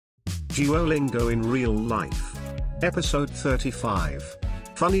Duolingo in real life. Episode 35.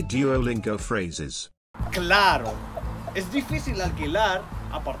 Funny Duolingo phrases. Claro, es difícil alquilar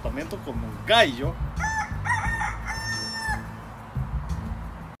apartamento con un gallo.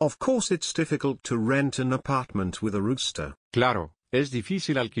 Of course it's difficult to rent an apartment with a rooster. Claro, es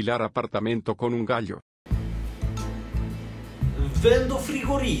difícil alquilar apartamento con un gallo. Vendo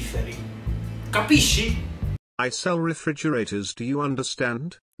frigoriferi. Capisci? I sell refrigerators, do you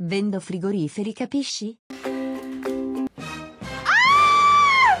understand? Vendo frigoriferi, capisci?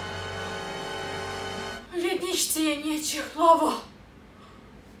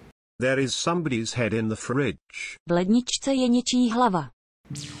 There is somebody's head in the fridge. V ledničce je něčí hlava.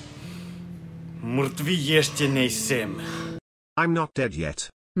 Mrtví ještě nejsem. I'm not dead yet.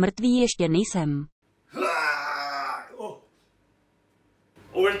 Mrtvý ještě nejsem.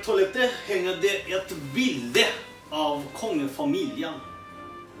 Över toaletten hänger det ett bilde av kungafamiljen.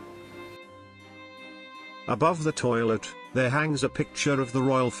 Above the toilet, there hangs a picture of the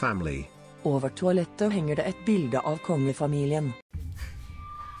royal family. Over toalettet henger det et bilde av kongefamilien.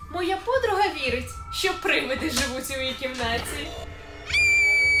 Моя подруга вірить, що привиди живуть у її кімнаті.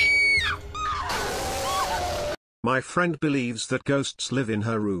 My friend believes that ghosts live in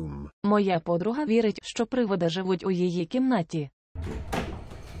her room. Моя подруга вірить, що привиди живуть у її кімнаті.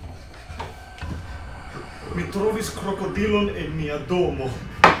 Mi trovis krokodilon en mia domo.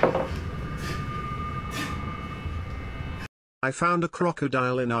 I found a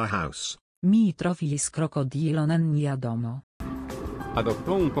crocodile in our house. Mi trofis krokodilon en mia domo.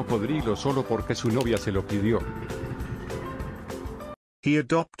 Adoptó un cocodrilo solo porque su novia se lo pidió. He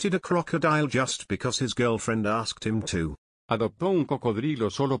adopted a crocodile just because his girlfriend asked him to. Adoptó un cocodrilo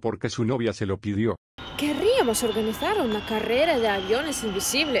solo porque su novia se lo pidió. Querríamos organizar una carrera de aviones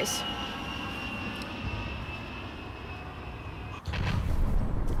invisibles.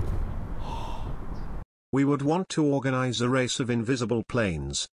 We would want to organize a race of invisible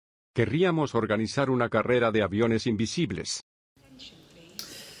planes. Querríamos organizar una carrera de aviones invisibles.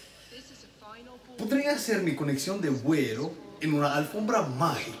 Podría hacer mi conexión de vuelo en una alfombra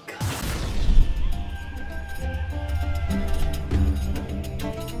mágica.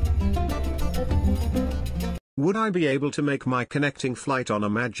 Would I be able to make my connecting flight on a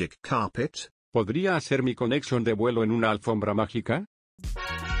magic carpet? ¿Podría hacer mi conexión de vuelo en una alfombra mágica?